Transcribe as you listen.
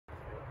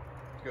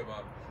Go,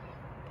 Bob.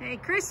 Okay,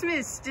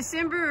 Christmas,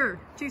 December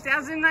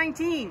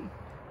 2019.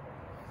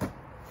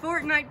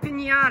 Fortnite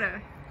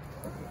Piñata.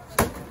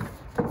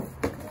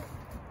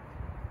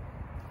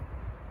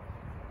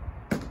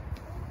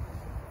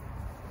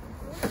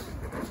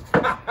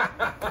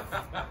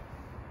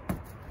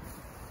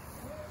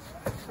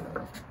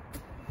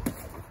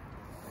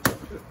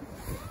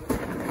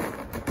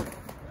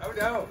 Oh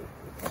no!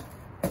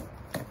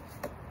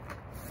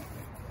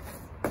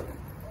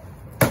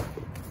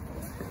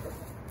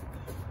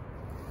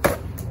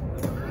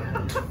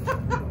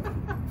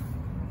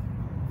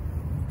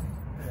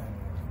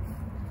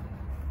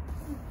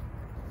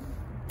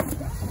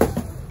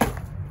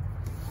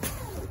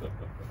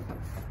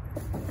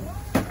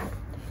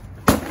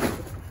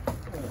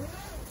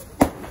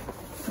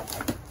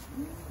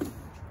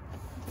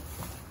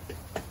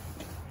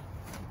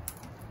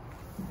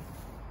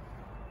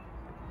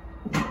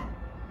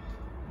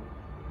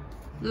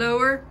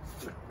 Lower.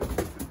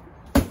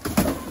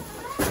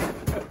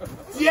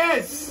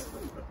 Yes!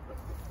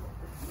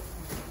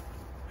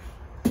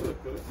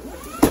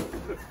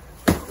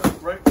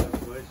 Right in the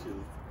bushes.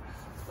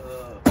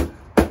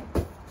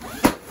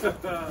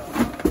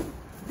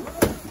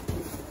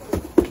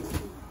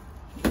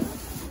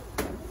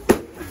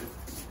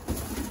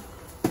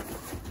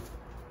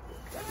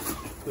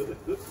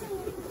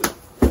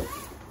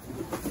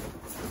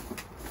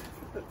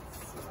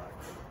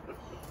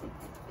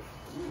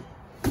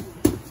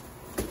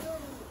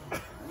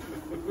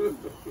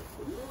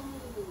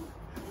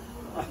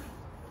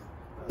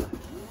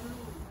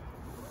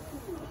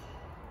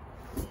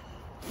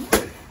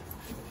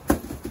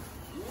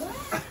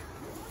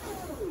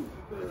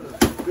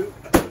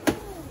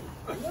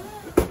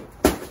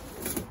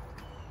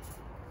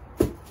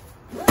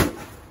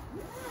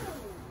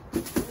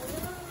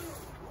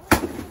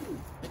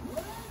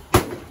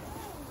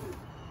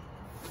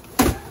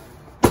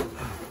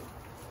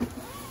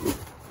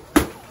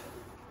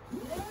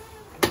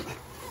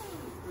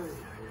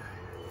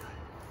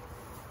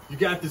 You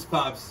got this,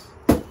 Pops.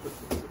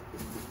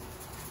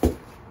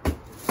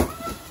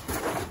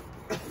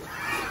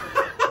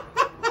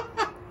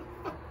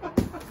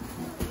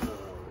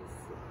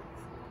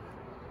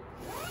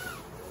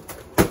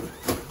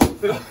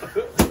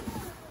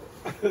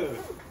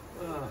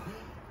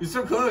 You're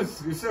so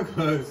close. You're so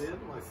close. The end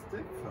of my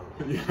stick fell.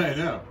 Yeah, I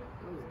know.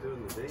 I was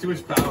doing the Too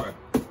much power.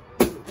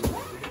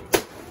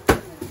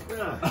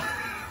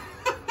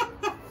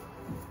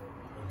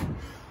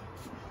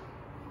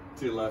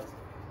 To your left.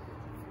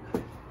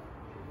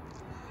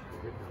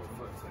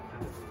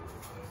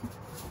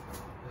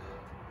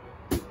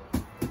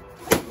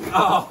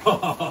 Oh!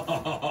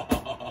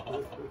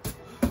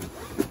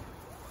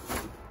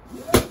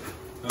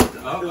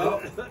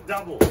 Oh.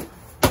 Double.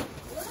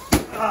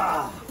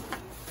 Ah,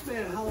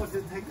 man, how long did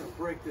it take to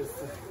break this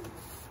thing?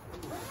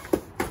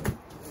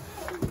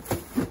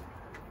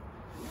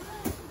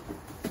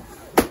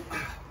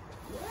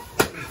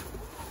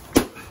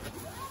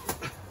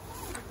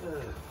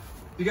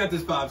 You got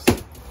this, Pops.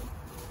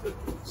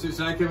 So should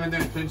I come in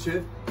there and pinch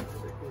it? I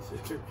think we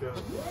should go.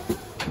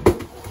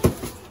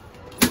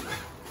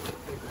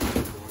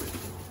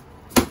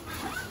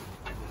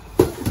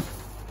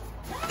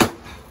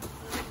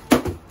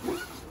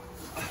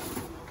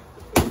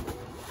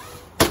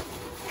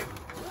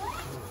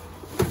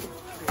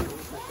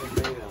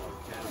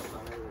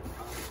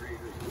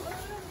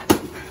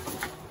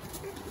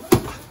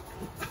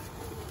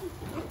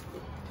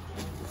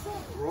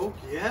 Broke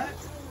yet?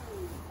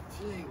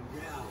 Dang,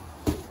 yeah.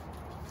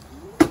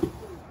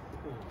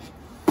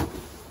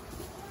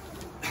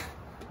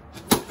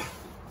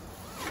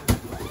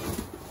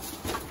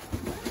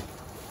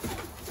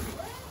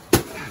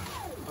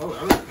 Oh,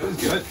 that was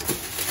good.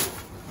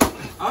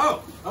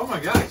 Oh my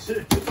gosh. It's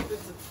a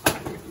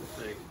timing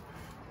thing.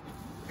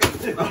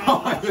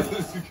 Oh,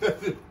 this is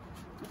good.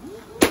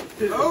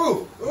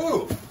 Oh.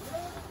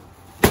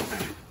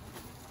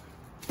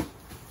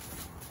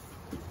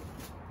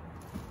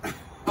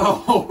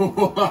 Oh,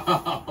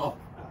 wow.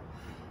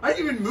 I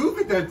didn't even move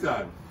it that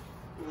time.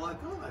 Well, I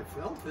thought I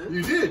felt it.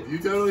 You did. You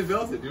totally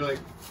felt it. You're like,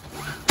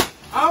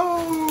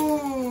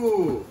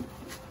 oh!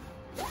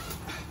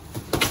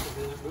 And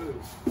then it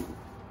moves.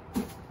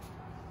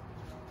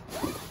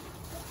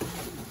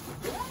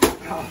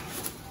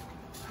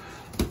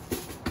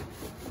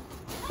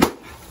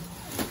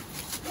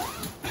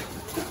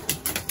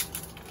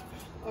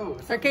 Oh,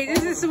 it's Okay,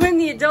 this is when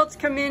the adults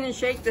come in and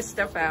shake this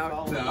stuff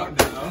out. No.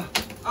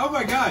 Oh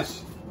my gosh.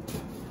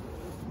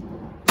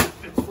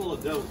 It's full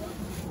of dope.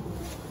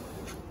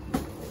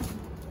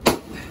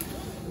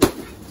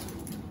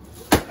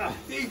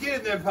 You get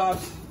in there,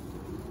 Pops.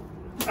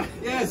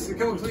 Yes, a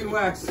couple clean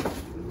wax.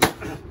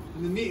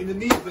 In the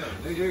knee thing.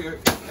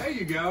 There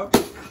you go.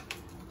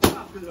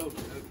 Pop it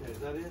open. Okay, is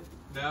that it?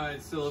 No,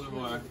 it's still a little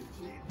more.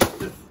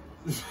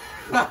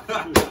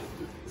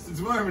 It's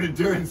more of an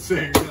endurance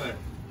thing.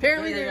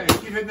 Apparently There you they're... go.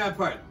 Keep hitting that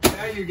part.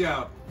 There you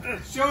go.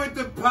 Show it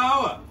the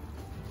power.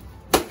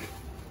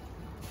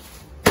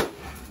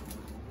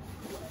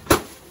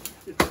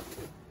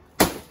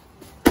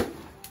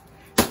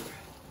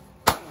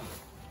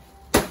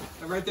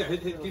 Right there.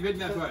 Keep hitting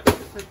that foot.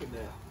 Take it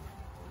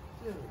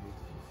down.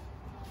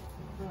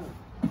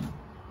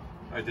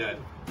 Alright, Dad.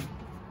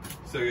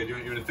 So good. You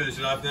want to finish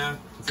it off now?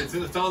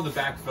 It's all on the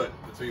back foot.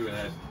 That's where you went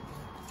ahead.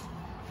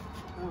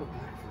 Oh,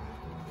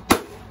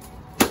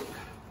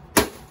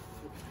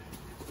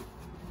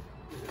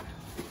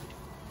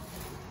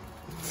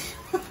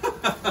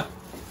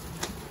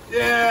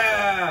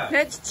 Yeah!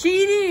 That's So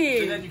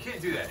cheating. then you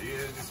can't do that.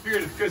 The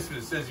spirit of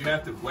Christmas says you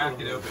have to whack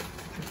it open.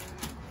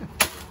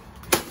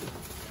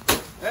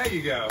 There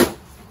you go.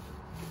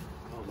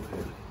 Oh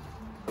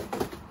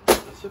man. I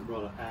should have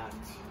brought an axe.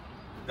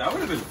 That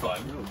would have been fun.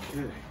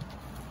 Okay.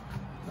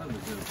 That would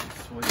have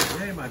been sweet.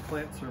 Hey, my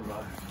plant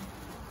survived.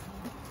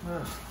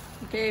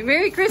 Okay,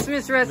 Merry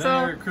Christmas,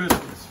 Russell. Merry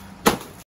Christmas.